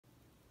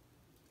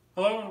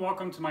Hello and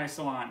welcome to my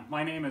salon.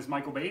 My name is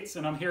Michael Bates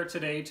and I'm here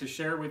today to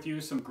share with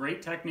you some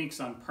great techniques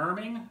on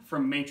perming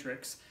from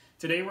Matrix.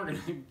 Today we're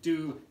going to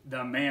do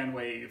the man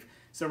wave.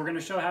 So we're going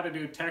to show how to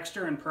do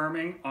texture and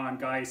perming on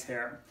guys'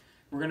 hair.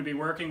 We're going to be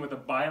working with a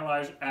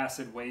Biolage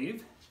acid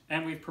wave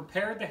and we've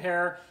prepared the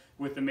hair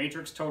with the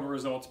Matrix Total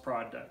Results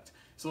product.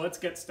 So let's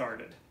get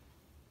started.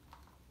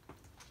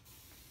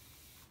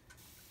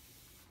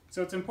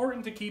 So it's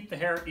important to keep the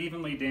hair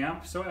evenly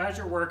damp, so as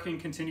you're working,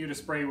 continue to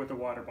spray with a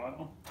water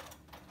bottle.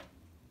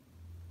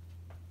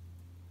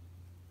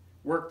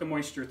 Work the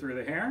moisture through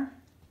the hair.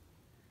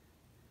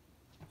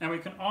 And we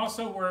can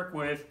also work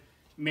with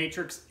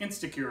Matrix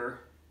Instacure,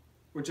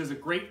 which is a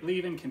great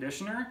leave-in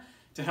conditioner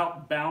to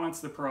help balance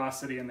the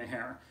porosity in the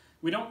hair.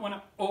 We don't want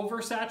to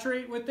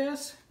oversaturate with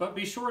this, but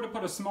be sure to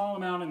put a small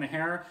amount in the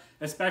hair,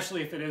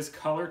 especially if it is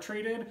color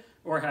treated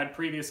or had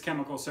previous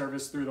chemical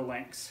service through the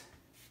links.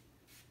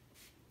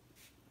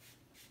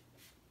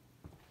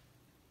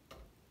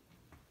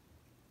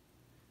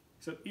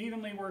 So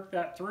evenly work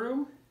that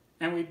through.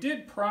 And we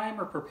did prime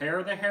or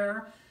prepare the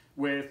hair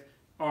with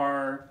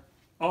our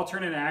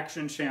alternate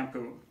action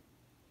shampoo.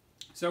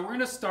 So we're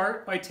going to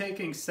start by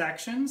taking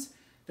sections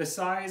the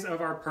size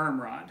of our perm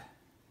rod.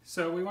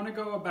 So we want to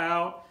go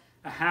about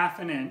a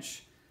 ½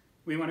 inch.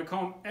 We want to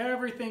comb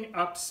everything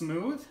up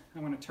smooth.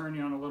 I'm going to turn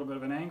you on a little bit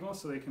of an angle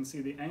so they can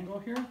see the angle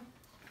here.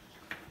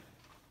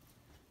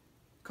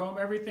 Comb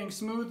everything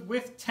smooth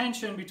with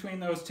tension between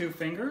those two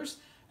fingers.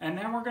 And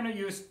then we're going to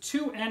use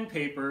 2 end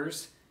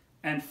papers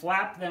and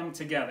flap them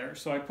together.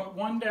 So I put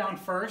one down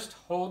first,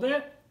 hold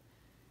it,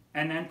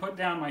 and then put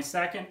down my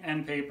second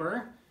end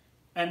paper.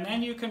 And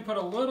then you can put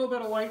a little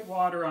bit of white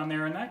water on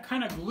there and that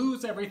kind of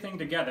glues everything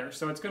together.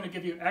 So it's going to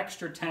give you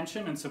extra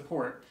tension and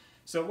support.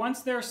 So once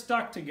they're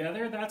stuck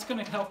together, that's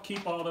going to help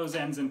keep all those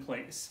ends in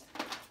place.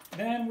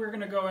 Then we're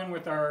going to go in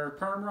with our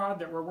perm rod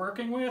that we're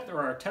working with,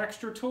 or our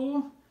texture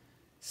tool.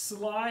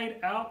 Slide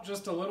out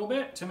just a little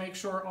bit to make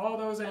sure all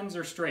those ends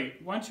are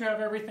straight. Once you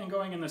have everything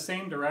going in the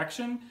same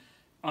direction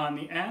on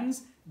the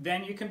ends,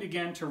 then you can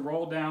begin to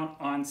roll down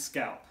on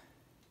scalp.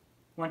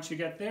 Once you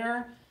get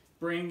there,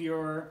 bring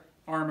your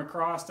arm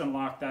across and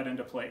lock that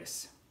into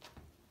place.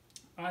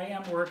 I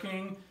am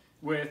working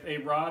with a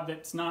rod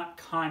that's not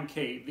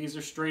concave. These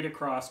are straight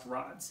across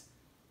rods.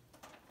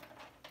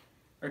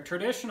 Our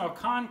traditional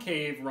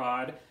concave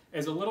rod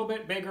is a little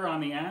bit bigger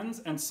on the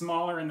ends and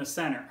smaller in the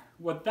center.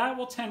 What that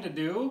will tend to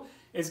do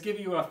is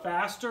give you a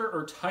faster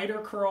or tighter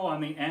curl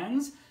on the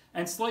ends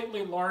and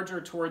slightly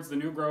larger towards the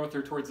new growth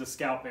or towards the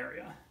scalp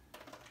area.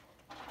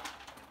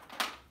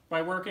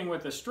 By working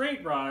with a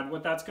straight rod,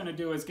 what that's going to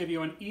do is give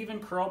you an even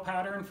curl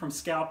pattern from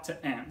scalp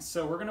to ends.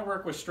 So we're going to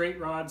work with straight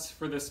rods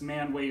for this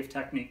man wave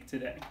technique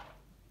today.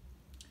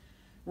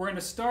 We're going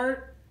to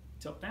start,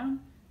 tilt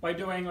down, by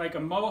doing like a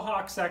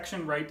mohawk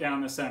section right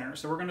down the center.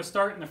 So we're going to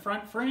start in the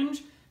front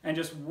fringe and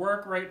just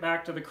work right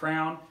back to the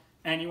crown.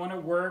 And you want to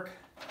work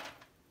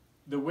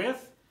the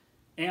width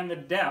and the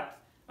depth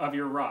of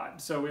your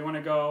rod. So we want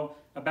to go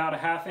about a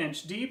 ½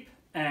 inch deep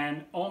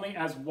and only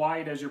as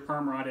wide as your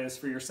perm rod is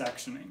for your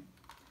sectioning.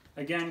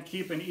 Again,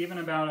 keep an even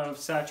amount of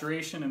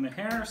saturation in the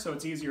hair so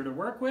it's easier to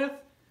work with.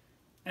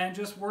 And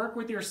just work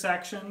with your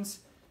sections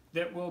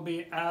that will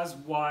be as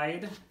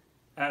wide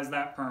as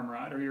that perm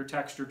rod or your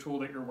texture tool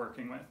that you're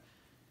working with.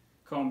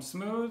 Comb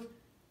smooth,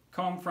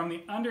 comb from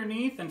the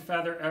underneath and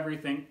feather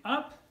everything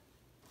up.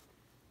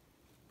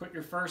 Put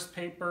your first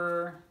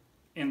paper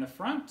in the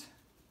front.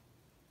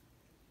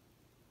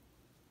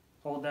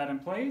 Hold that in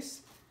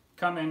place.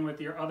 Come in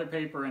with your other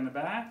paper in the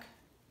back.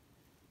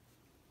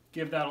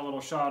 Give that a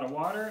little shot of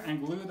water and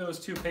glue those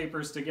 2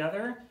 papers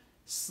together.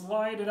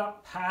 Slide it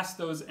up past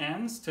those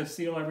ends to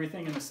seal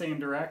everything in the same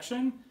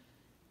direction.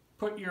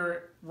 Put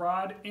your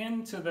rod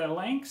into the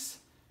lengths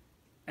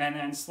and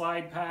then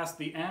slide past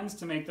the ends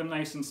to make them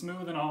nice and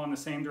smooth and all in the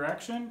same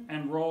direction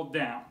and roll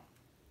down.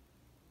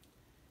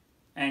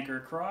 Anchor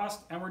crossed,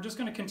 and we're just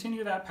going to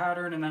continue that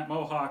pattern in that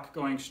mohawk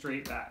going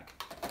straight back.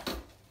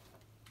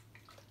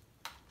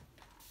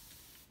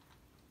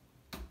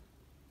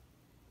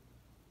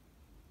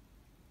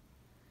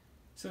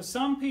 So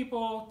some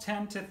people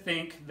tend to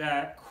think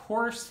that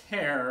coarse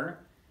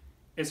hair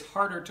is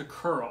harder to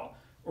curl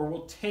or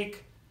will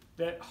take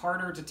that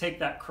harder to take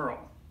that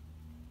curl.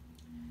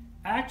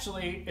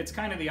 Actually, it's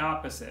kind of the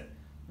opposite.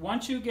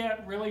 Once you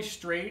get really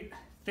straight,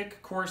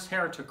 thick, coarse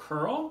hair to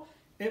curl,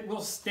 it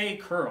will stay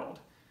curled.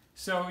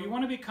 So you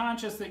want to be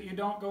conscious that you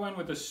don't go in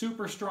with a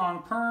super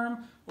strong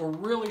perm or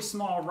really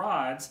small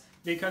rods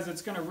because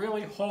it's going to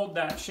really hold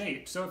that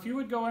shape. So if you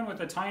would go in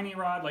with a tiny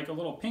rod like a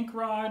little pink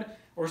rod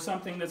or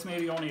something that's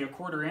maybe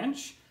only1/4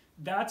 inch,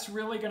 that's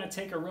really going to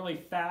take a really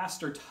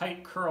fast or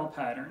tight curl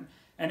pattern.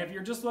 And if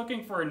you're just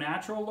looking for a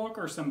natural look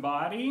or some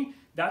body,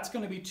 that's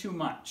going to be too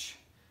much.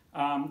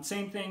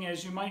 Same thing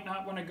as you might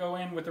not want to go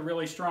in with a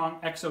really strong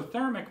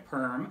exothermic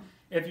perm.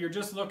 If you're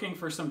just looking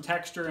for some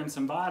texture and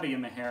some body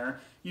in the hair,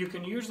 you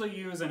can usually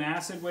use an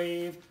acid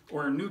wave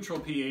or a neutral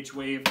pH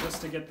wave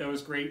just to get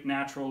those great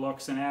natural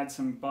looks and add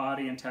some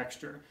body and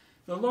texture.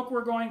 The look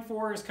we're going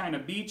for is kind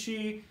of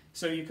beachy,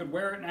 so you could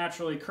wear it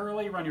naturally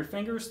curly, run your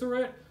fingers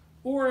through it,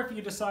 or if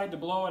you decide to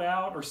blow it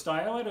out or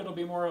style it, it'll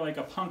be more like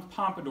a punk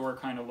pompadour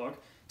kind of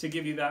look to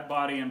give you that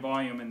body and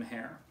volume in the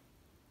hair.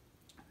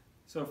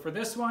 So for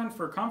this one,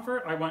 for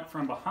comfort, I went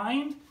from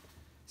behind.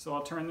 So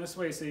I'll turn this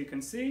way so you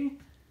can see.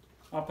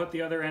 I'll put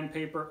the other end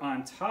paper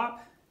on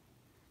top,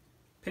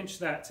 pinch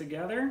that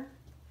together,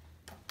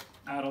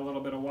 add a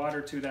little bit of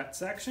water to that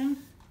section,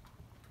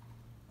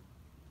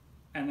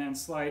 and then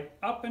slide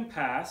up and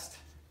past,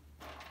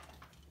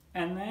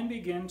 and then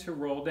begin to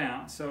roll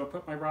down. So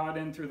put my rod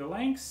in through the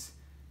lengths,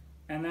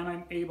 and then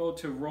I'm able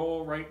to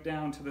roll right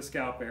down to the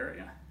scalp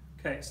area.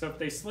 Okay, so if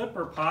they slip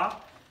or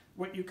pop,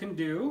 what you can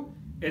do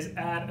is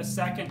add a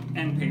second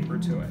end paper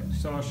to it.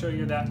 So I'll show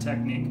you that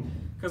technique.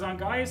 Because on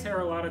guys' hair,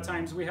 a lot of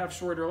times we have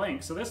shorter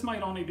lengths. So this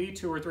might only be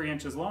 2 or 3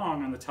 inches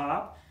long on the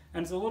top,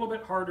 and it's a little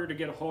bit harder to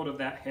get a hold of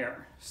that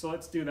hair. So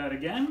let's do that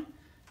again.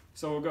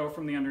 So we'll go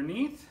from the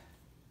underneath,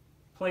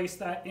 place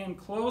that in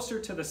closer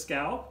to the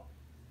scalp,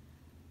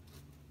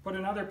 put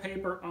another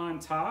paper on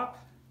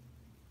top,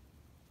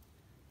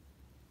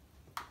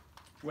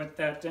 wet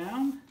that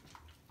down,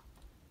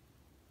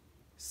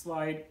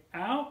 slide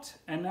out,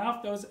 and now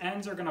if those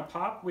ends are going to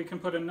pop, we can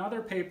put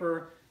another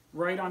paper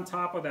right on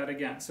top of that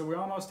again. So we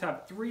almost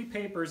have 3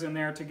 papers in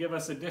there to give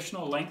us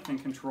additional length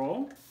and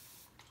control.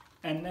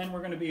 And then we're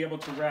going to be able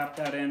to wrap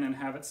that in and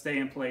have it stay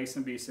in place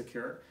and be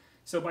secure.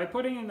 So by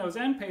putting in those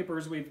end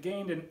papers, we've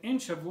gained an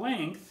inch of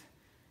length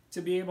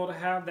to be able to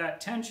have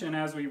that tension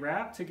as we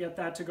wrap to get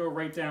that to go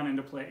right down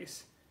into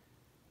place.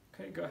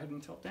 Okay, go ahead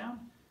and tilt down.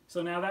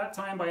 So now that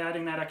time, by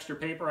adding that extra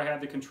paper, I had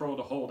the control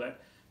to hold it.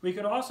 We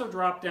could also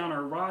drop down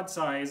our rod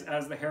size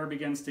as the hair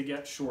begins to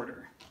get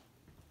shorter.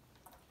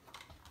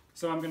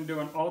 So I'm going to do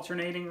an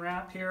alternating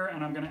wrap here,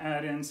 and I'm going to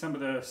add in some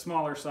of the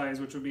smaller size,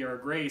 which would be our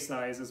gray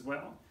size as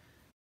well.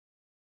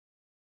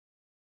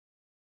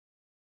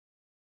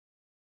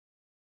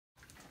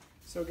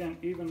 So again,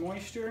 even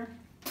moisture.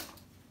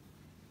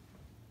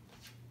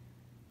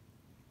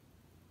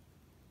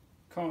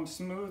 Comb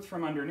smooth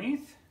from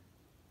underneath.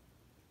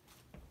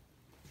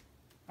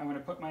 I'm going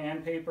to put my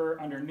end paper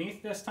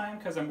underneath this time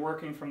because I'm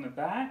working from the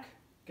back.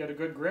 Get a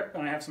good grip,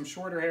 and I have some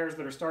shorter hairs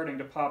that are starting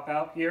to pop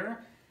out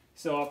here.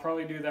 So I'll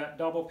probably do that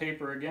double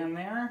paper again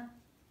there.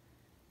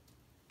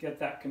 Get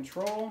that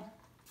control.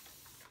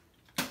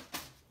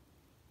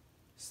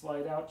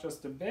 Slide out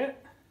just a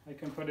bit. I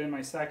can put in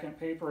my second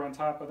paper on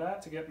top of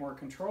that to get more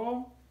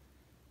control.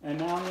 And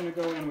now I'm going to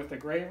go in with the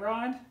gray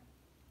rod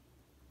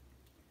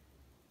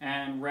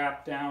and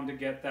wrap down to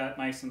get that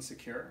nice and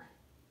secure.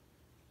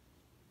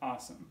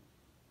 Awesome.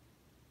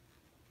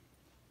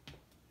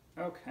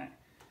 Okay,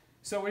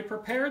 so we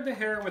prepared the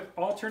hair with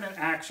alternate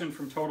action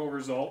from Total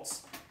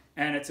Results,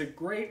 and it's a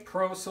great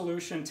pro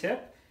solution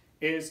tip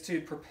is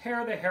to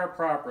prepare the hair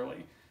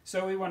properly.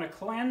 So we want to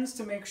cleanse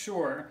to make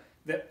sure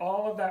that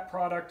all of that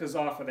product is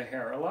off of the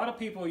hair. A lot of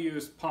people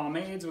use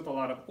pomades with a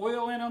lot of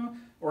oil in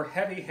them or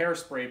heavy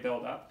hairspray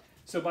buildup.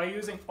 So by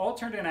using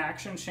alternate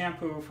action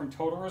shampoo from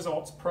Total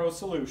Results Pro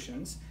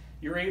Solutions,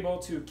 you're able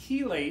to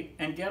chelate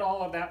and get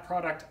all of that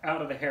product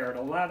out of the hair.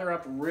 It'll lather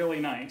up really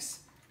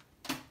nice.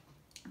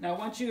 Now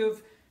once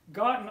you've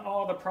gotten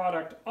all the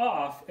product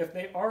off, if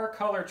they are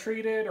color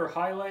treated or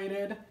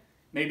highlighted,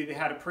 maybe they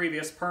had a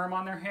previous perm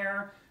on their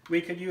hair, we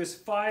could use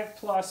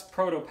 5+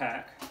 Proto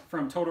Pack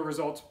from Total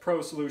Results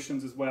Pro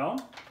Solutions as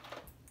well.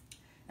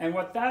 And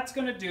what that's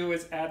going to do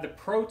is add the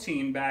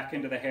protein back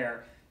into the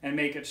hair and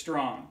make it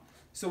strong.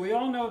 So we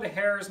all know the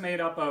hair is made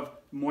up of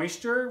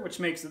moisture, which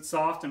makes it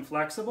soft and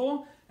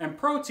flexible, and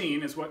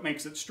protein is what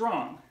makes it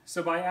strong.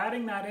 So by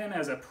adding that in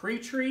as a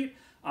pre-treat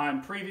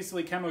on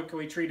previously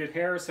chemically treated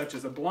hair, such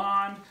as a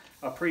blonde,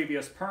 a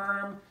previous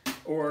perm,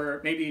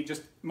 or maybe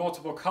just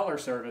multiple color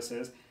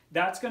surfaces,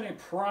 that's going to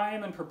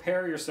prime and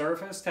prepare your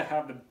surface to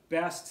have the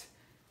best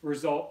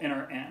result in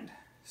our end.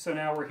 So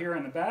now we're here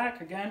in the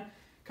back, again,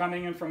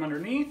 coming in from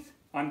underneath.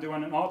 I'm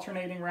doing an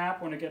alternating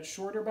wrap when it gets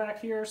shorter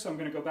back here, so I'm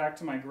going to go back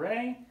to my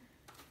gray.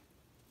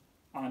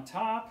 On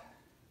top,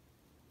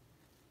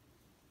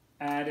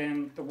 add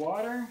in the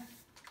water,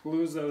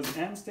 glues those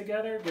ends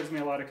together, gives me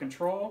a lot of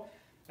control.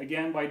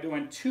 Again, by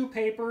doing 2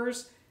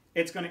 papers,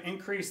 it's going to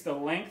increase the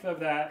length of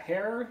that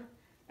hair,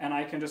 and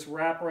I can just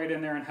wrap right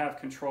in there and have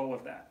control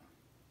of that.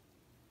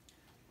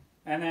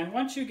 And then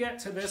once you get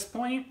to this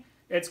point,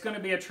 it's going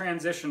to be a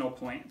transitional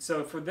point.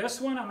 So for this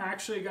one, I'm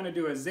actually going to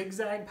do a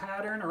zigzag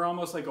pattern, or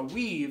almost like a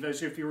weave,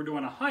 as if you were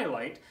doing a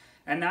highlight,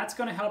 and that's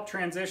going to help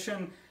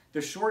transition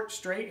the short,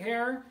 straight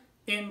hair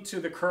into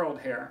the curled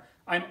hair.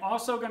 I'm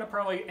also going to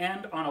probably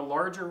end on a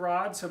larger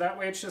rod, so that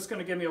way it's just going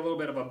to give me a little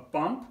bit of a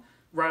bump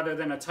rather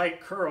than a tight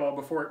curl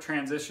before it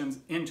transitions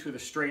into the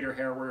straighter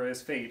hair where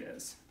his fade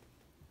is.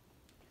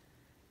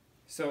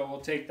 So we'll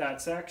take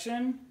that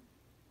section.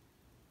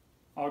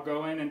 I'll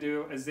go in and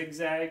do a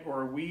zigzag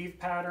or a weave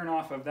pattern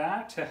off of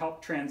that to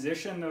help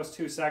transition those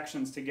 2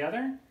 sections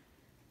together.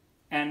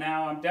 And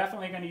now I'm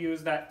definitely going to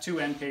use that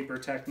 2-end paper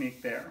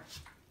technique there.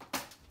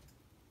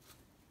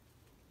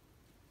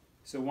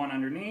 So one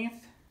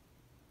underneath,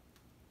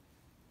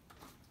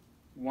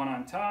 one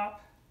on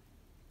top,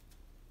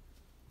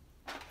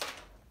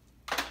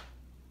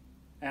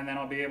 and then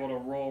I'll be able to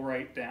roll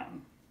right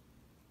down.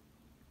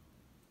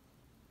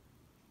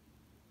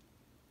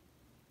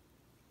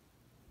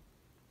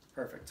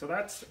 Perfect. So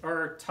that's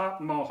our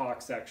top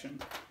mohawk section.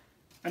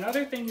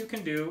 Another thing you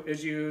can do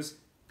is use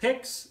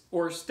picks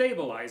or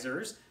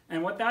stabilizers,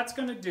 and what that's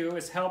going to do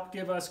is help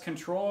give us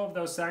control of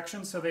those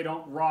sections so they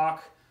don't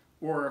rock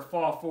or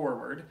fall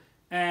forward.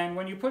 And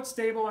when you put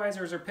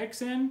stabilizers or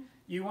picks in,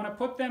 you want to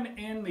put them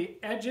in the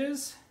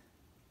edges,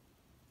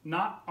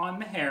 not on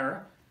the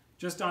hair,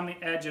 just on the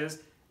edges,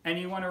 and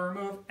you want to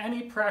remove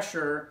any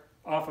pressure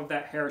off of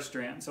that hair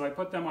strand. So I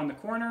put them on the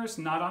corners,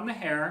 not on the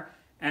hair,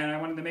 and I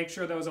wanted to make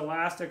sure those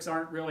elastics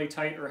aren't really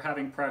tight or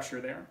having pressure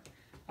there.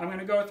 I'm going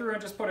to go through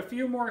and just put a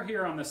few more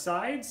here on the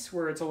sides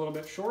where it's a little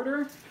bit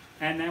shorter,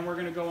 and then we're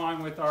going to go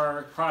on with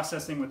our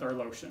processing with our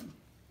lotion.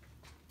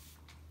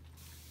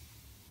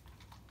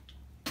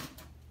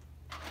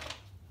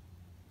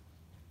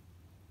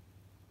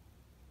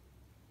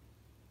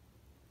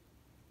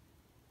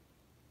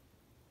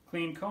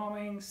 Clean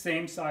combing,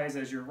 same size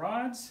as your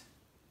rods.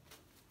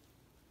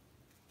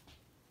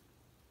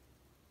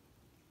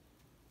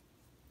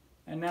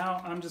 And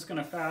now I'm just going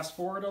to fast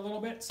forward a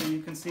little bit so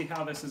you can see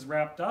how this is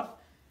wrapped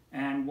up,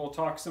 and we'll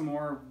talk some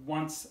more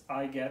once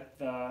I get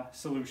the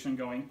solution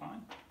going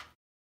on.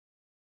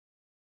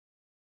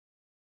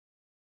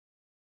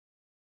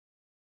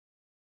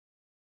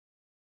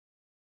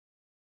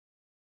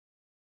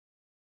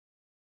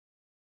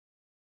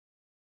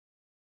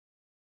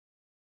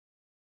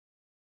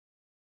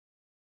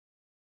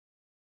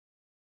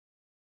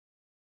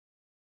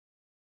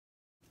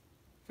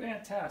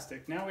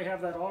 Fantastic. Now we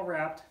have that all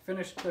wrapped,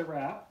 finished the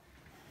wrap.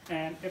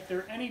 And if there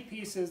are any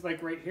pieces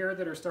like right here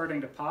that are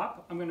starting to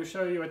pop, I'm going to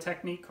show you a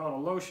technique called a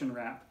lotion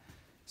wrap.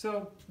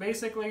 So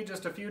basically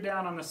just a few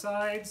down on the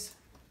sides,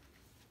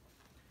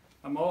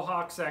 a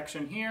mohawk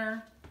section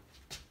here,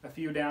 a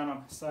few down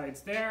on the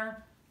sides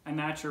there, and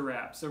that's your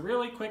wrap. So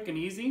really quick and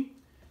easy.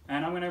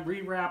 And I'm going to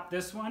rewrap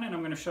this one, and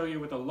I'm going to show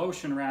you with a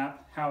lotion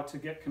wrap how to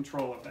get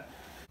control of that.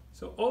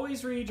 So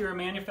always read your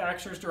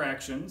manufacturer's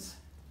directions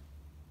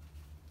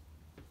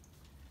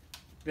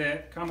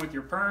that come with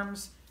your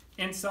perms.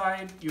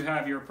 Inside you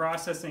have your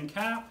processing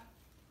cap,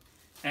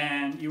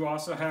 and you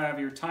also have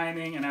your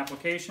timing and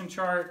application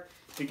chart.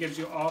 It gives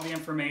you all the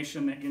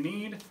information that you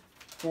need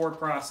for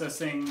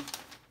processing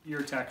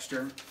your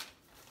texture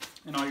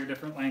in all your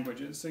different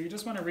languages. So you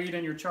just want to read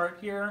in your chart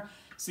here,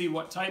 see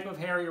what type of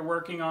hair you're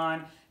working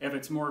on. If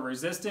it's more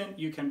resistant,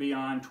 you can be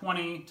on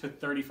 20 to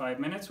 35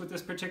 minutes with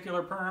this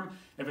particular perm.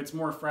 If it's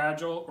more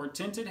fragile or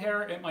tinted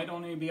hair, it might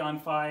only be on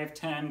 5,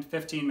 10,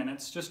 15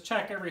 minutes. Just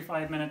check every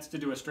 5 minutes to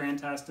do a strand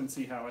test and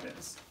see how it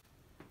is.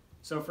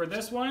 So for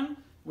this one,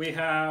 we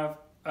have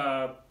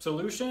a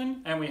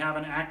solution and we have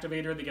an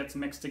activator that gets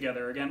mixed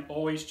together. Again,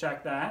 always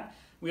check that.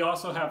 We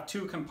also have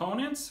two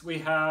components. We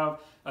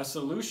have a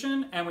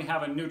solution and we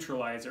have a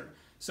neutralizer.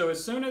 So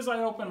as soon as I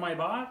open my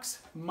box,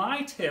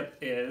 my tip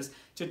is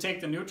to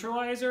take the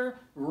neutralizer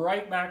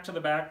right back to the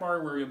back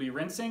bar where you'll be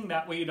rinsing.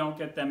 That way you don't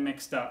get them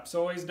mixed up. So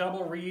always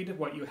double read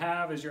what you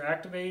have as your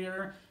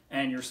activator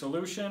and your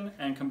solution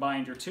and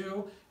combine your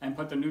two and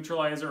put the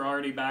neutralizer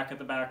already back at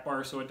the back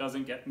bar so it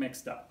doesn't get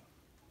mixed up.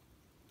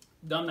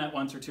 Done that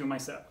once or two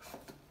myself.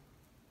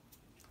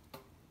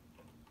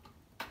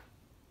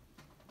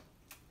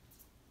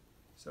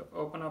 So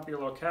open up your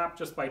little cap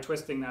just by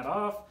twisting that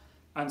off.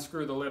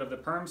 Unscrew the lid of the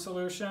perm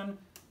solution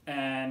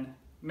and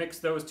mix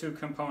those two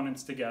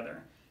components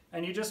together.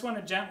 And you just want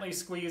to gently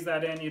squeeze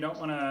that in. You don't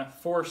want to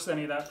force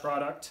any of that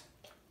product.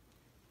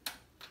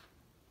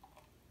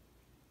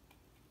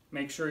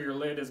 Make sure your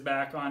lid is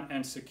back on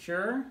and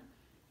secure.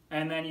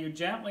 And then you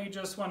gently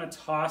just want to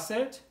toss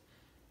it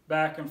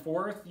back and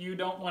forth. You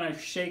don't want to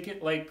shake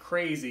it like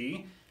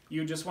crazy.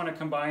 You just want to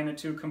combine the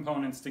two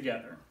components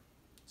together.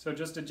 So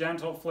just a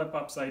gentle flip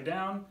upside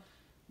down.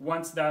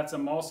 Once that's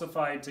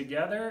emulsified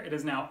together, it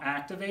is now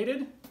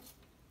activated.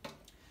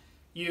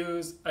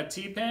 Use a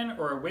T-pin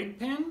or a wig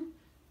pin,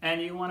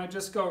 and you want to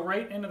just go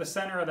right into the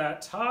center of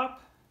that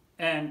top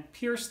and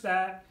pierce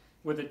that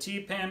with a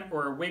T-pin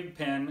or a wig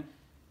pin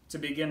to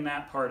begin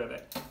that part of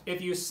it. If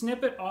you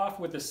snip it off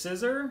with a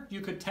scissor,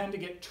 you could tend to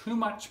get too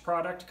much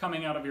product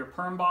coming out of your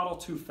perm bottle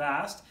too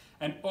fast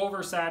and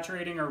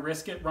oversaturating or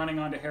risk it running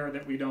onto hair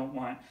that we don't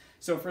want.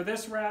 So for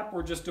this wrap,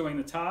 we're just doing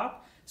the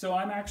top. So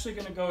I'm actually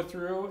going to go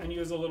through and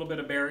use a little bit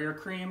of barrier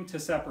cream to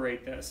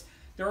separate this.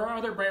 There are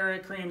other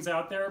barrier creams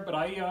out there, but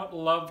I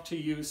love to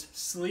use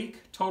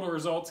Sleek Total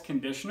Results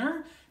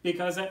Conditioner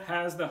because it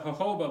has the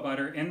jojoba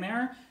butter in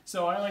there.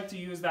 So I like to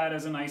use that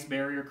as a nice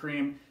barrier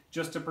cream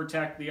just to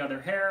protect the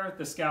other hair,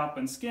 the scalp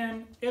and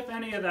skin, if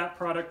any of that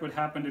product would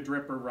happen to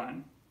drip or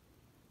run.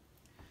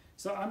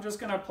 So I'm just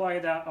going to apply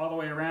that all the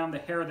way around the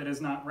hair that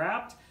is not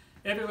wrapped.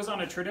 If it was on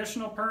a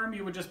traditional perm,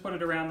 you would just put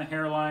it around the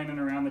hairline and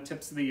around the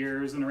tips of the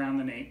ears and around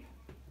the nape.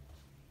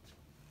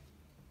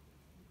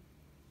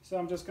 So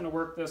I'm just going to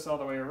work this all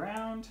the way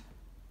around.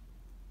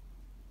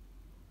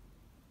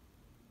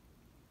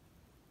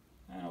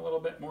 and a little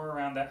bit more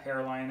around that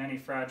hairline, any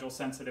fragile,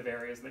 sensitive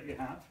areas that you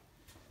have.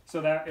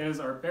 So that is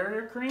our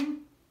barrier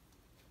cream.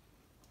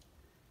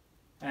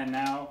 And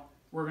now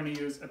we're going to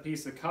use a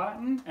piece of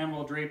cotton and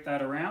we'll drape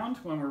that around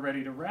when we're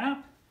ready to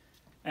wrap.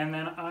 And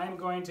then I'm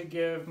going to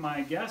give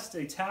my guest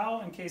a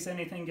towel in case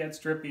anything gets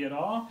drippy at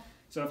all.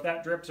 So if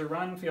that drips or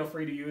run, feel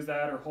free to use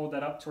that or hold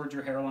that up towards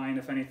your hairline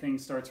if anything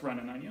starts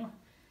running on you.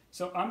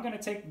 So I'm going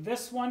to take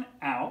this one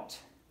out.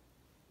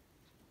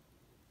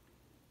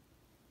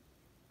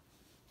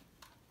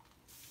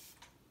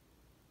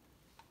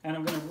 And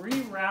I'm going to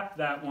re-wrap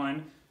that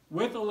one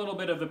with a little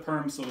bit of the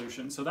perm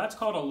solution. So that's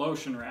called a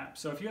lotion wrap.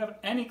 So if you have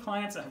any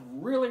clients that have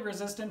really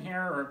resistant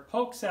hair or it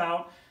pokes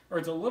out or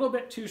it's a little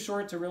bit too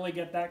short to really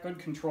get that good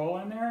control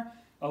in there,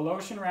 a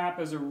lotion wrap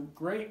is a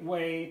great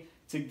way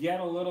to get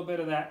a little bit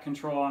of that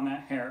control on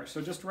that hair.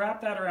 So just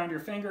wrap that around your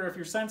finger. If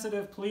you're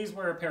sensitive, please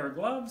wear a pair of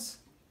gloves.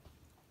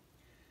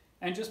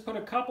 And just put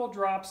a couple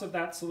drops of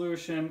that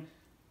solution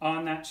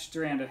on that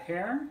strand of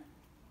hair.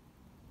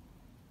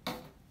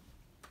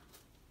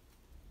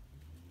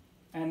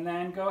 And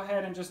then go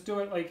ahead and just do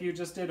it like you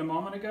just did a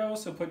moment ago.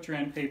 So put your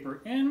end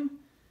paper in,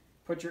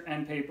 put your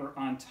end paper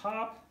on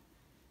top.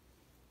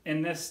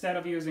 And instead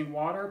of using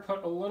water,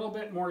 put a little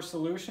bit more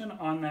solution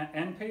on that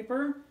end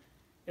paper.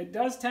 It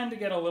does tend to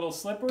get a little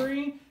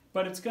slippery,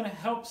 but it's going to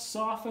help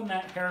soften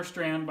that hair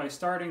strand by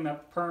starting the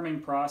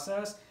perming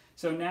process.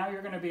 So now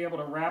you're going to be able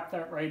to wrap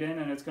that right in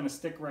and it's going to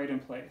stick right in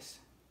place.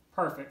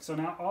 Perfect. So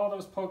now all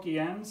those pokey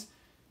ends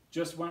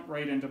just went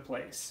right into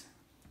place.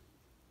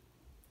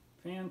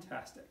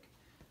 Fantastic.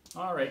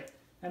 All right,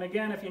 and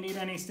again, if you need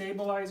any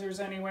stabilizers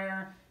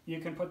anywhere, you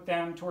can put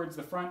them towards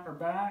the front or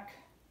back,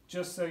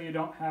 just so you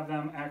don't have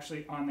them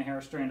actually on the hair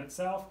strand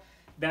itself.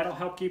 That'll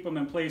help keep them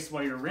in place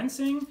while you're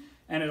rinsing,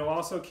 and it'll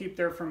also keep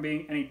there from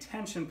being any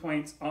tension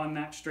points on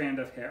that strand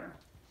of hair.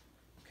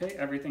 Okay,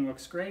 everything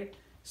looks great.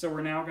 So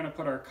we're now going to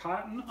put our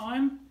cotton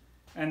on,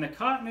 and the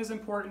cotton is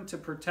important to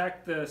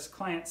protect the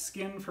client's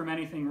skin from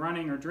anything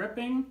running or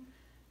dripping,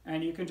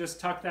 and you can just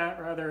tuck that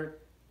rather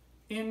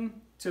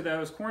into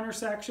those corner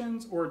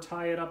sections or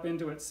tie it up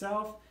into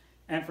itself.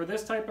 And for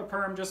this type of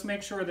perm, just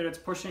make sure that it's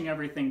pushing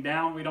everything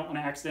down. We don't want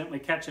to accidentally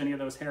catch any of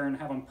those hair and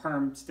have them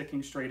perm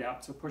sticking straight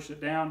out. So push it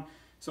down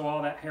so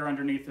all that hair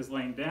underneath is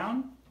laying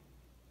down.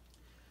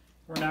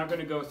 We're now going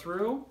to go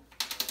through,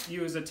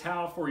 use a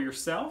towel for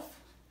yourself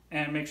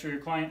and make sure your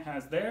client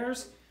has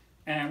theirs.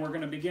 And we're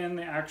going to begin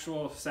the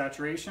actual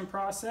saturation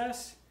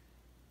process.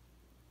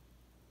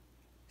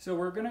 So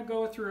we're going to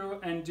go through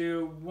and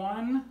do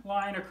one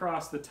line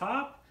across the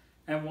top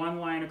and one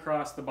line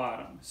across the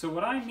bottom. So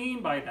what I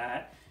mean by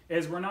that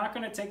is we're not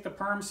going to take the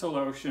perm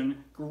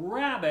solution,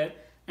 grab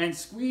it, and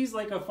squeeze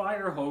like a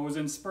fire hose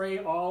and spray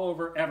all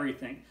over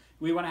everything.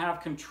 We want to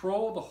have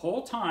control the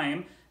whole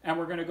time, and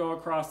we're going to go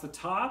across the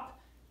top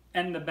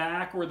and the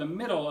back or the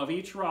middle of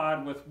each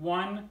rod with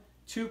 1-2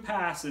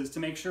 passes to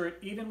make sure it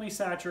evenly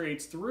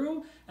saturates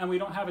through and we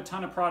don't have a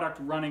ton of product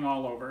running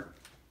all over.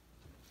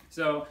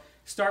 So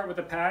start with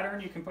a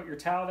pattern. You can put your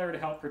towel there to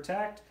help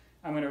protect.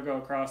 I'm going to go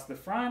across the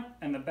front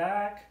and the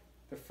back,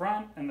 the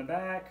front and the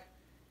back,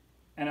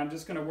 and I'm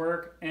just going to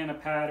work in a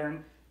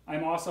pattern.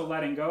 I'm also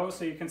letting go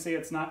so you can see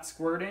it's not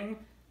squirting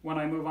when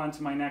I move on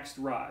to my next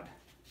rod.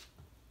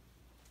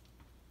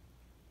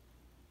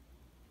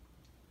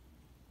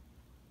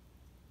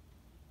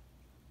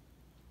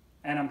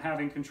 And I'm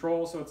having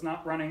control so it's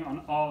not running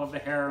on all of the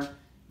hair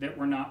that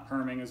we're not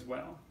perming as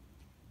well.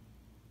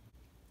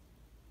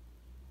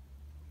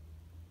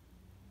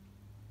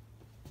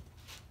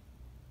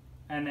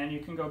 And then you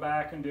can go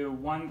back and do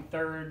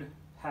 1/3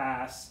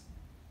 pass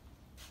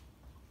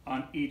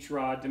on each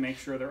rod to make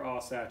sure they're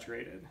all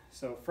saturated.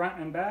 So front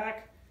and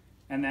back,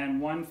 and then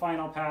one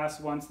final pass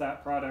once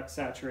that product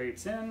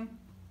saturates in.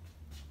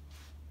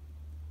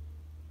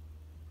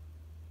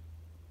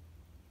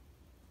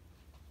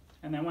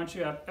 And then once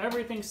you have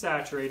everything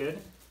saturated,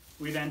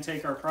 we then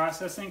take our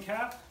processing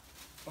cap,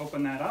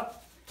 open that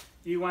up.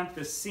 You want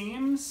the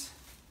seams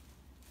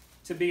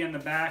to be in the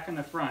back and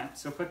the front.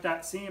 So put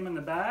that seam in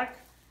the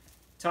back,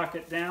 tuck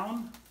it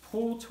down,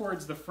 pull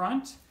towards the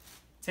front,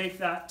 take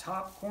that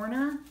top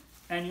corner,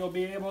 and you'll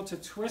be able to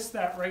twist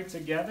that right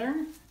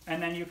together,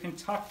 and then you can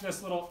tuck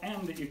this little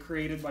end that you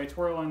created by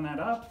twirling that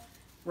up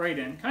right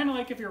in. Kind of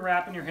like if you're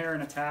wrapping your hair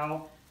in a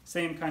towel,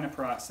 same kind of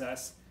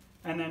process.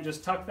 And then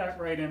just tuck that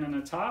right in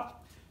the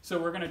top.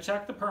 So we're going to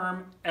check the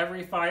perm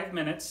every 5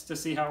 minutes to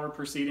see how we're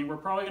proceeding. We're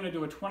probably going to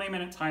do a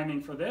 20-minute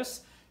timing for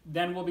this.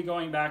 Then we'll be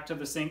going back to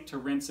the sink to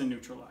rinse and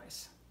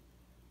neutralize.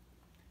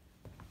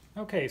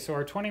 Okay, so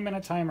our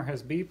 20-minute timer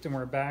has beeped and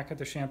we're back at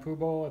the shampoo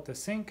bowl at the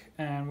sink,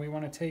 and we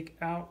want to take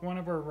out one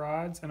of our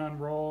rods and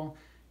unroll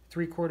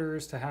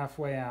 3/4 to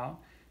halfway out,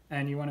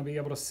 and you want to be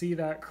able to see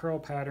that curl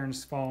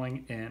patterns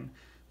falling in.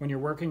 When you're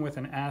working with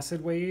an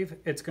acid wave,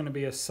 it's going to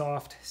be a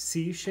soft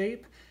C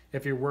shape.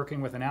 If you're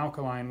working with an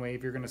alkaline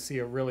wave, you're going to see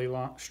a really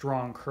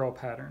strong curl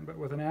pattern. But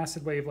with an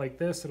acid wave like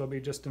this, it'll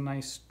be just a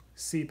nice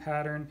C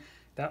pattern.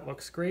 That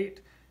looks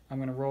great. I'm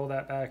going to roll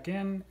that back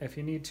in. If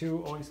you need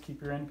to, always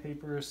keep your end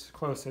papers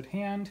close at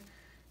hand.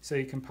 So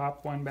you can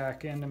pop one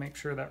back in to make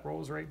sure that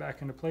rolls right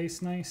back into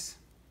place nice.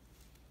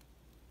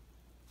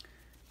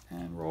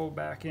 And roll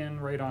back in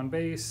right on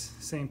base,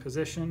 same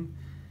position.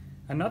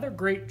 Another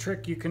great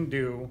trick you can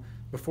do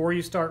before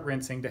you start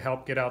rinsing to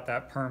help get out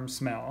that perm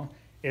smell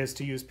is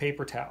to use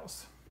paper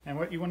towels. And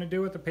what you want to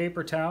do with a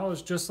paper towel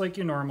is just like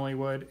you normally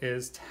would,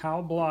 is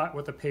towel blot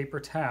with a paper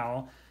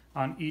towel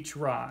on each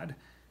rod.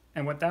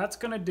 And what that's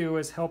going to do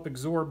is help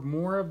absorb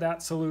more of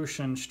that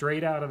solution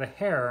straight out of the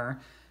hair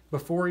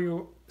before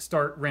you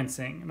start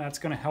rinsing. And that's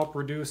going to help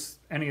reduce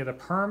any of the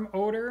perm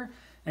odor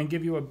and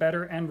give you a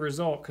better end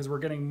result because we're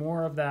getting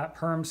more of that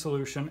perm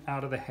solution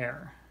out of the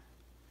hair.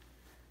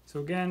 So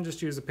again,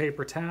 just use a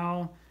paper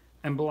towel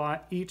and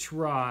blot each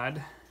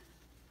rod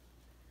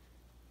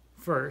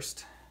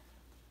first,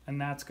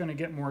 and that's going to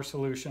get more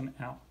solution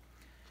out.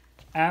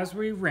 As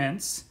we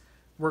rinse,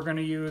 we're going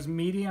to use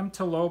medium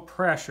to low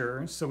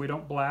pressure so we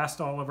don't blast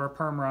all of our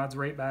perm rods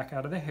right back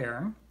out of the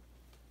hair.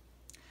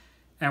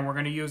 And we're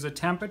going to use a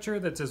temperature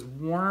that's as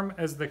warm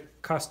as the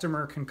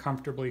customer can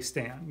comfortably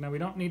stand. Now, we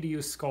don't need to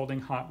use scalding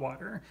hot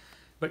water,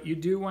 but you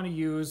do want to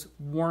use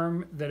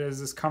warm that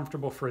is as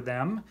comfortable for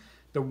them.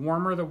 The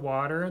warmer the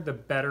water, the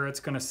better it's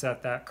going to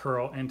set that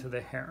curl into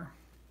the hair.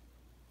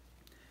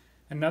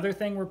 Another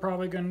thing we're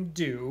probably going to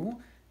do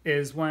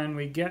is when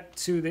we get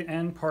to the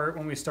end part,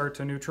 when we start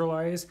to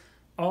neutralize,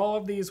 all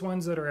of these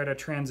ones that are at a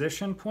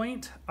transition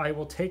point, I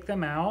will take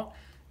them out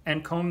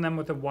and comb them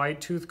with a wide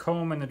tooth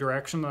comb in the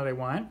direction that I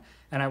want,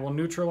 and I will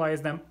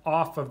neutralize them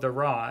off of the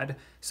rod,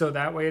 so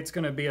that way it's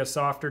going to be a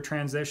softer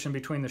transition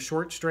between the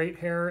short straight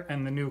hair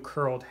and the new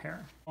curled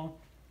hair.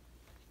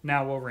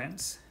 Now we'll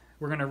rinse.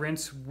 We're going to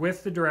rinse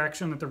with the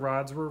direction that the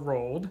rods were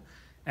rolled,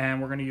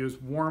 and we're going to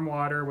use warm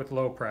water with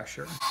low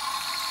pressure.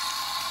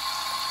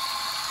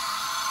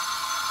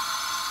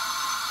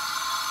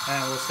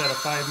 And we'll set a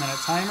 5-minute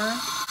timer.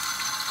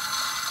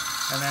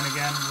 And then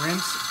again,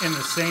 rinse in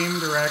the same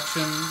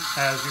direction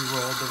as you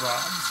rolled the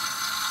rods.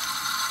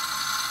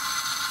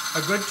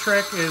 A good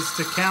trick is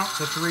to count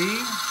to 3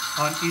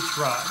 on each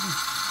rod.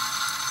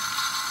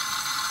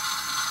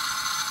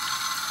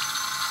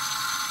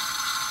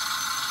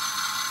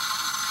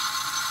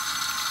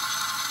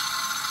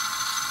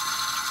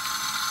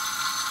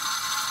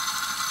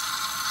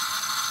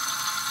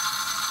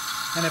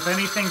 And if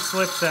anything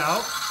slips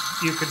out,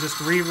 you could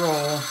just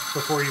re-roll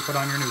before you put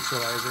on your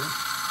neutralizer.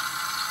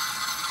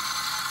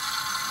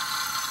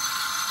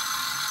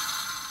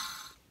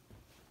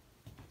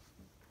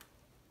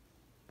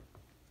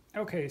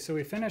 Okay, so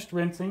we finished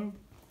rinsing,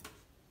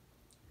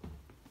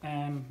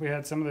 and we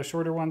had some of the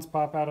shorter ones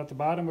pop out at the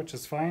bottom, which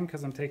is fine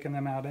because I'm taking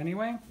them out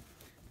anyway.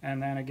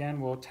 And then again,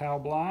 we'll towel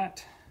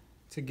blot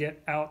to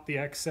get out the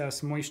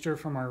excess moisture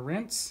from our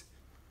rinse.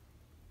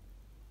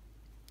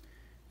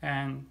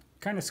 And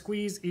kind of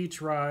squeeze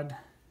each rod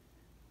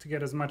to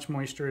get as much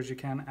moisture as you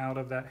can out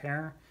of that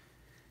hair.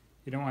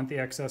 You don't want the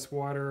excess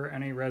water or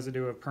any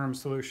residue of perm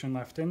solution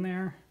left in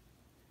there.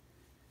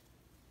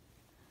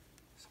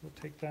 So we'll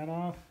take that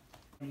off.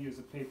 Use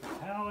a paper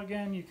towel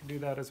again, you can do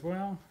that as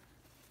well.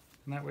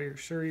 And that way you're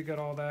sure you got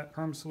all that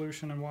perm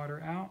solution and water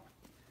out.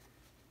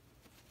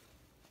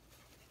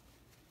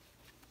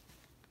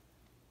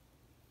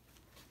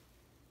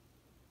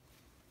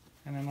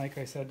 And then, like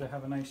I said, to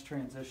have a nice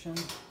transition,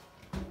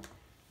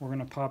 we're going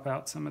to pop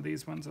out some of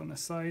these ones on the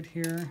side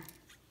here.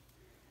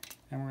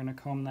 And we're going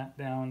to comb that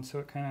down so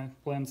it kind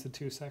of blends the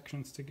two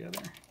sections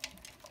together.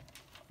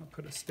 I'll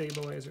put a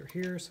stabilizer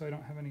here so I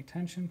don't have any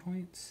tension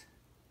points.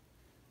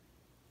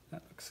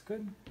 That looks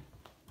good.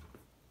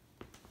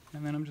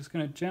 And then I'm just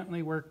going to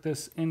gently work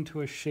this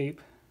into a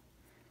shape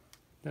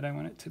that I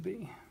want it to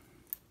be.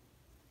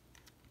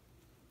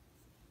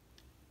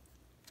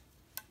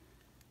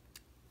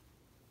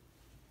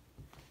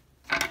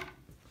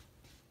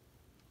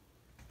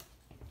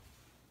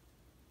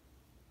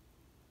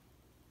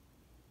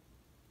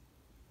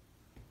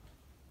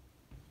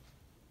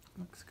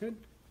 Looks good.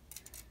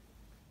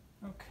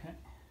 Okay.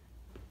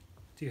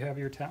 Do you have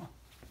your towel?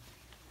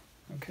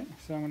 Okay,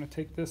 so I'm going to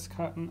take this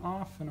cotton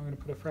off and I'm going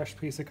to put a fresh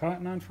piece of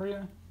cotton on for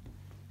you.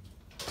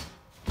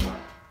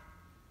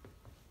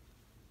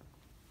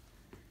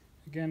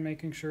 Again,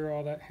 making sure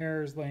all that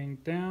hair is laying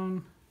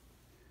down.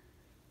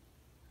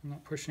 I'm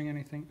not pushing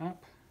anything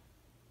up.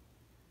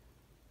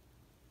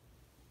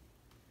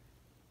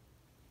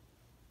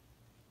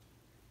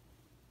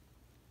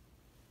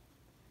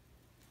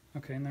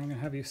 Okay, and then I'm going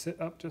to have you sit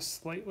up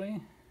just slightly.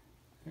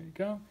 There you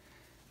go. I'm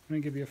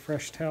going to give you a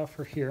fresh towel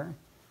for here.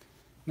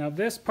 Now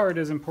this part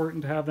is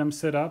important to have them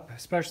sit up,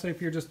 especially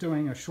if you're just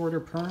doing a shorter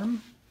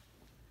perm.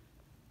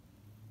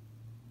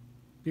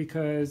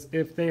 Because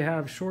if they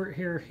have short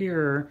hair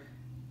here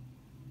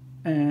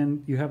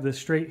and you have the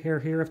straight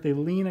hair here, if they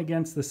lean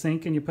against the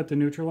sink and you put the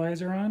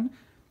neutralizer on,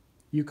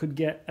 you could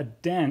get a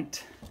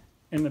dent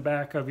in the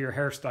back of your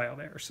hairstyle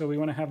there. So we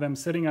want to have them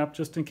sitting up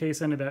just in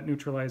case any of that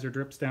neutralizer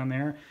drips down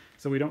there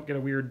so we don't get a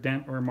weird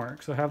dent or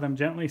mark. So have them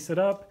gently sit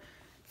up,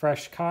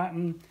 fresh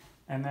cotton.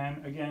 And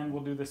then again,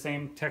 we'll do the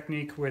same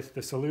technique with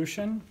the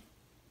solution.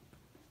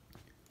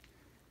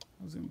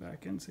 I'll zoom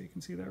back in so you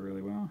can see that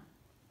really well.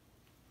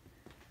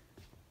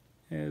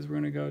 is we're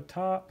going to go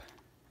top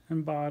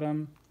and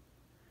bottom,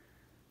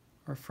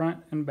 or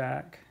front and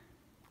back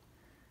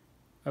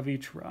of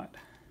each rod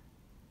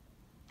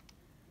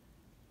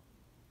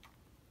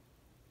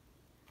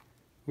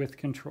with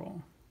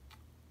control.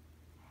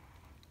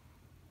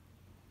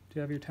 Do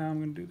you have your towel? I'm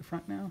going to do the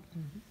front now.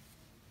 Mm-hmm.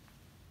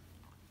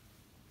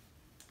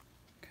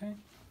 Okay.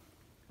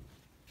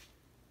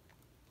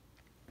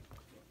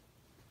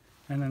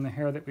 And then the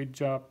hair that we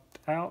chopped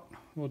out,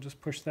 we'll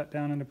just push that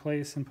down into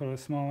place and put a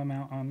small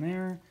amount on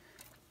there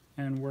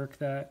and work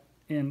that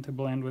in to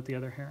blend with the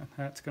other hair.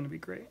 That's going to be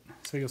great.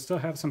 So you'll still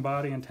have some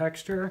body and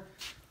texture,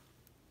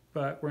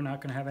 but we're not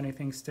going to have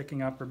anything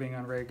sticking up or being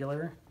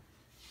irregular.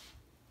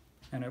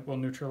 And it will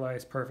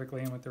neutralize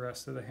perfectly in with the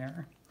rest of the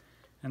hair.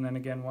 And then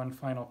again, one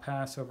final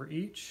pass over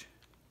each.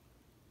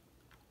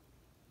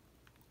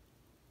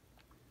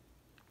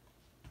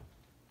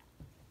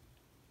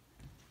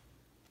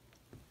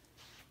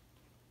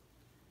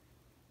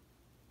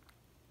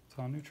 It's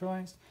all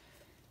neutralized.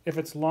 If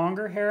it's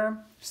longer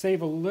hair,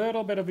 save a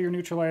little bit of your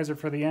neutralizer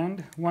for the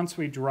end. Once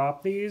we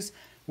drop these,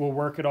 we'll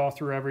work it all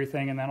through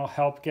everything, and that'll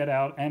help get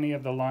out any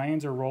of the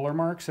lines or roller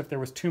marks. If there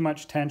was too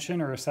much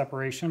tension or a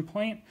separation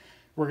point,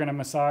 we're going to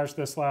massage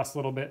this last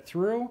little bit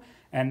through,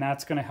 and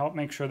that's going to help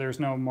make sure there's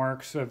no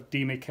marks of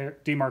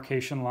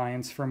demarcation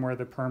lines from where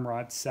the perm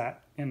rod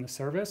sat in the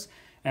service.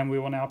 And we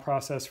will now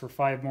process for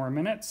 5 more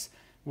minutes.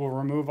 We'll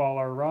remove all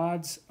our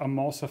rods,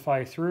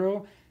 emulsify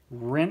through,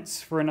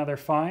 rinse for another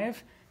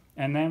 5,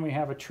 and then we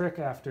have a trick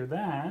after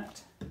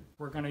that.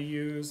 We're going to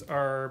use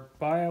our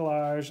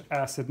Biolage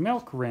acid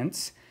milk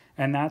rinse,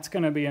 and that's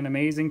going to be an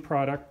amazing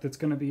product that's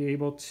going to be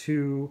able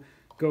to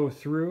go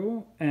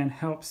through and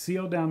help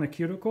seal down the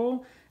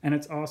cuticle, and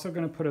it's also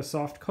going to put a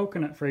soft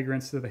coconut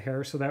fragrance to the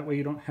hair, so that way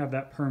you don't have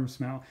that perm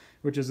smell,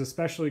 which is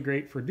especially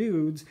great for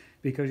dudes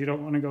because you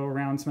don't want to go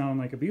around smelling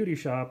like a beauty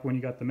shop when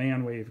you got the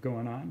man wave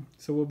going on.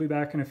 So we'll be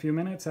back in a few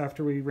minutes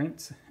after we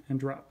rinse and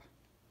drop.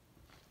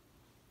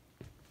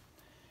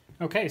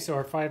 Okay, so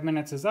our 5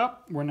 minutes is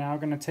up. We're now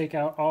going to take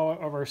out all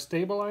of our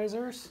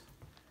stabilizers,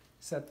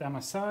 set them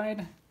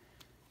aside.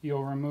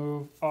 You'll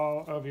remove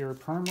all of your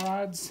perm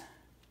rods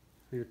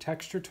or your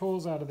texture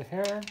tools out of the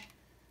hair.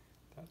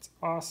 That's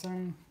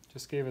awesome.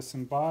 Just gave us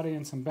some body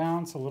and some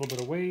bounce, a little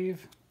bit of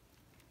wave.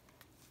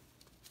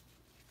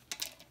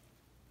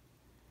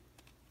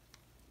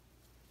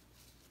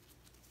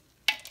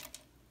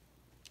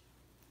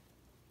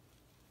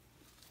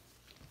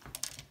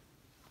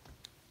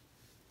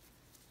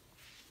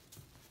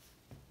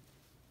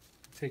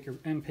 Take your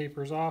end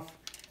papers off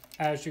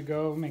as you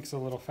go, makes it a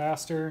little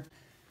faster.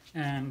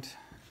 And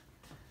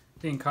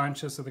being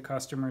conscious of the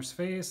customer's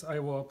face, I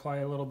will apply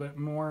a little bit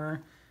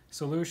more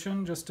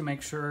solution just to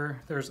make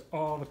sure there's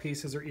all the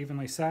pieces are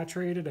evenly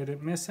saturated, I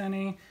didn't miss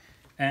any,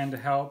 and to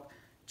help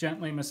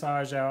gently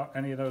massage out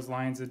any of those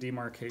lines of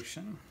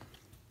demarcation.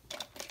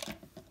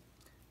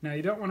 Now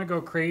you don't want to go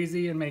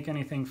crazy and make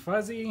anything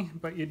fuzzy,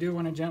 but you do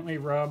want to gently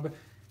rub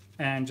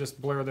and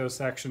just blur those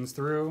sections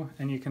through.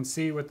 And you can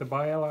see with the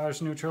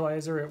Biolage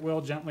neutralizer, it will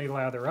gently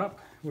lather up,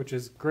 which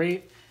is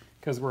great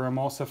because we're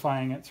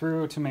emulsifying it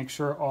through to make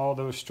sure all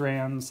those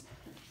strands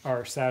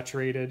are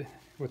saturated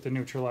with the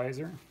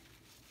neutralizer.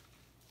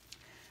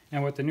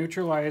 And what the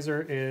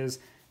neutralizer is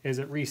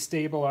it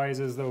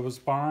restabilizes those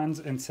bonds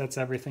and sets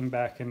everything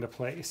back into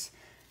place.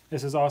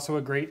 This is also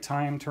a great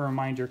time to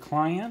remind your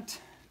client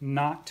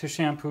not to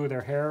shampoo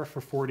their hair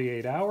for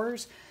 48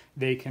 hours.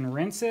 They can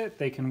rinse it,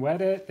 they can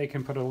wet it, they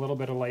can put a little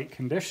bit of light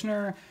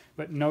conditioner,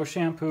 but no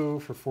shampoo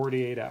for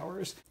 48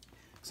 hours.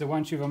 So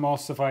once you've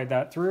emulsified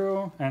that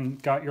through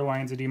and got your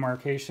lines of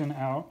demarcation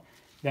out,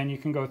 then you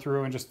can go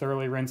through and just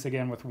thoroughly rinse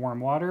again with warm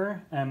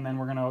water, and then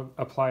we're going to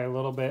apply a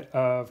little bit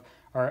of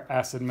our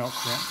acid milk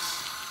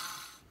rinse.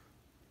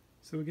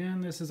 So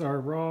again, this is our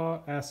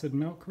raw acid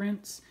milk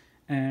rinse,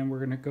 and we're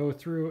going to go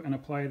through and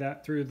apply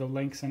that through the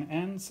links and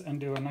ends and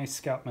do a nice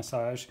scalp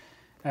massage.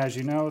 As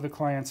you know, the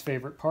client's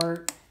favorite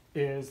part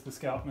is the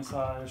scalp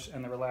massage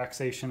and the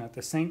relaxation at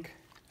the sink,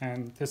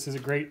 and this is a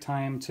great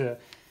time to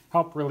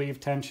help relieve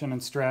tension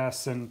and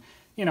stress, and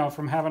you know,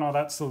 from having all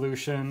that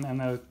solution and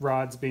the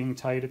rods being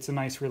tight, it's a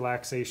nice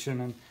relaxation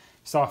and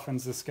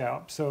softens the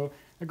scalp. So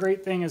a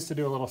great thing is to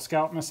do a little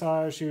scalp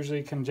massage. Usually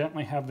you can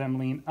gently have them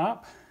lean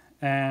up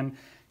and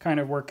kind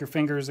of work your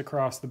fingers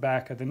across the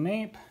back of the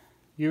nape.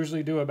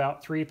 Usually do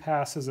about 3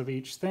 passes of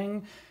each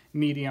thing,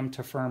 medium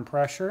to firm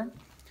pressure.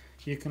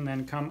 You can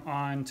then come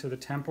on to the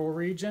temple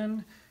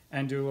region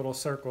and do little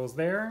circles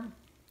there.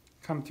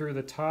 Come through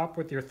the top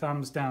with your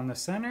thumbs down the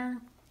center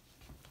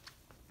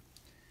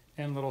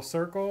in little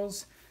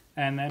circles.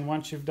 And then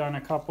once you've done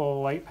a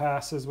couple light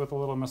passes with a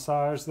little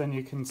massage, then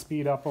you can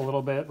speed up a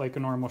little bit like a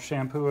normal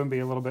shampoo and be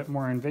a little bit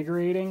more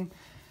invigorating.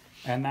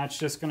 And that's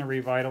just going to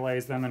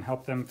revitalize them and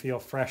help them feel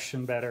fresh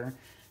and better.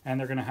 And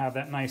they're going to have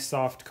that nice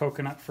soft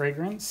coconut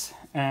fragrance.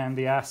 And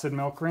the acid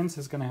milk rinse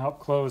is going to help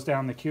close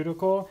down the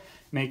cuticle,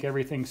 make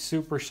everything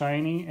super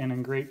shiny and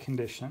in great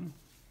condition.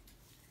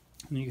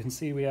 And you can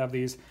see we have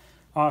these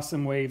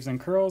awesome waves and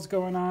curls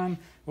going on,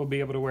 we'll be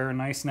able to wear a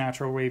nice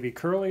natural wavy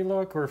curly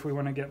look, or if we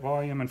want to get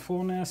volume and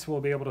fullness,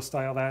 we'll be able to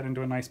style that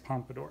into a nice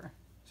pompadour.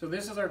 So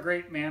this is our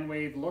great man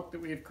wave look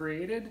that we've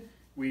created.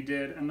 We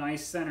did a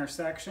nice center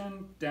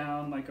section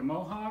down like a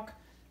mohawk.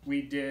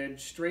 We did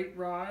straight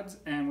rods,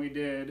 and we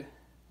did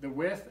the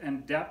width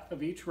and depth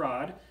of each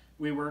rod.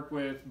 We work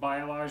with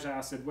Biolage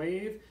Acid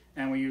Wave,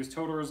 and we use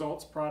Total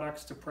Results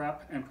products to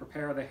prep and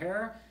prepare the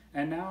hair.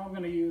 And now I'm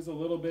going to use a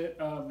little bit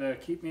of the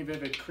Keep Me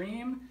Vivid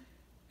cream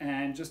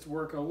and just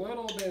work a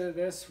little bit of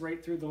this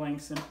right through the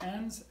lengths and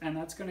ends, and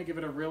that's going to give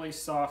it a really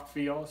soft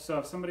feel. So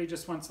if somebody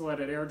just wants to let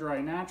it air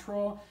dry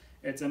natural,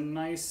 it's a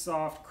nice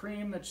soft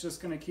cream that's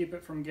just going to keep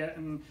it from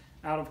getting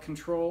out of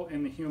control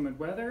in the humid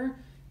weather,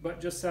 but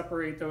just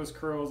separate those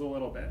curls a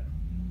little bit.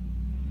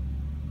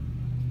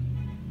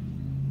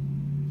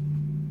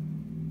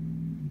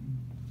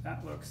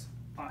 That looks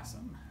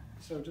awesome.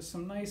 So just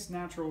some nice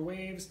natural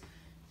waves.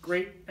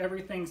 Great,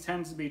 everything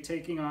tends to be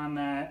taking on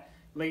that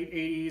late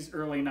 80s,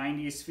 early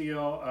 90s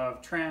feel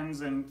of trends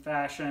and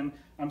fashion.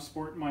 I'm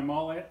sporting my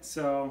mullet,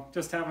 so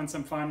just having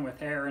some fun with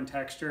hair and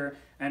texture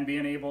and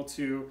being able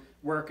to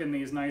work in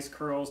these nice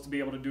curls to be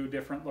able to do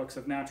different looks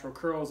of natural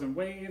curls and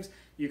waves.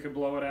 You could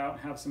blow it out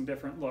and have some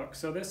different looks.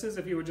 So this is,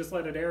 if you would just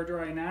let it air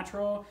dry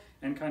natural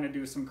and kind of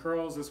do some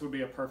curls, this would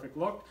be a perfect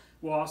look.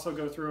 We'll also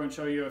go through and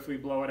show you if we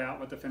blow it out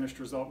what the finished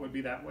result would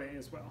be that way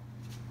as well.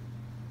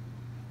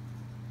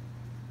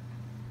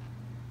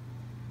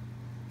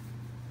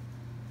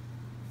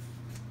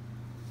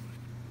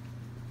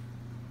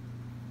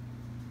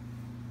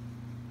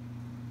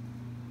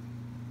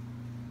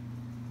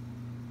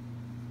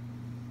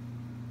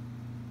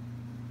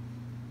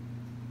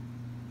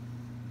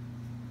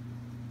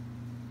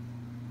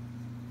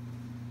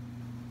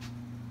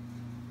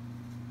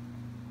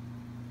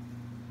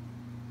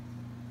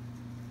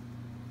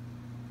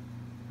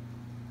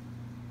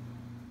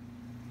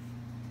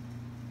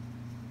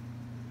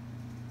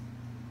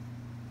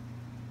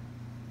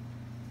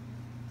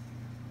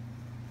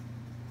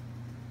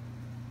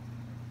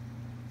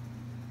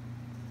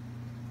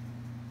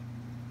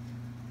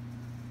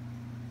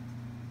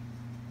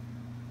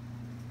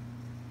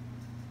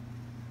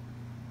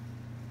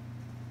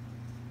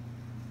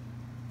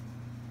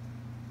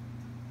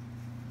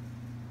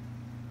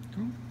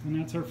 Cool. And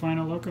that's our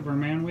final look of our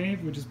man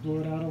wave. We just blew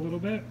it out a little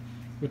bit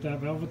with that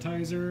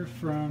velvetizer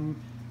from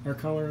our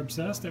Color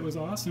Obsessed. It was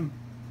awesome.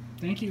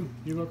 Thank you.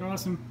 You look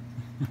awesome.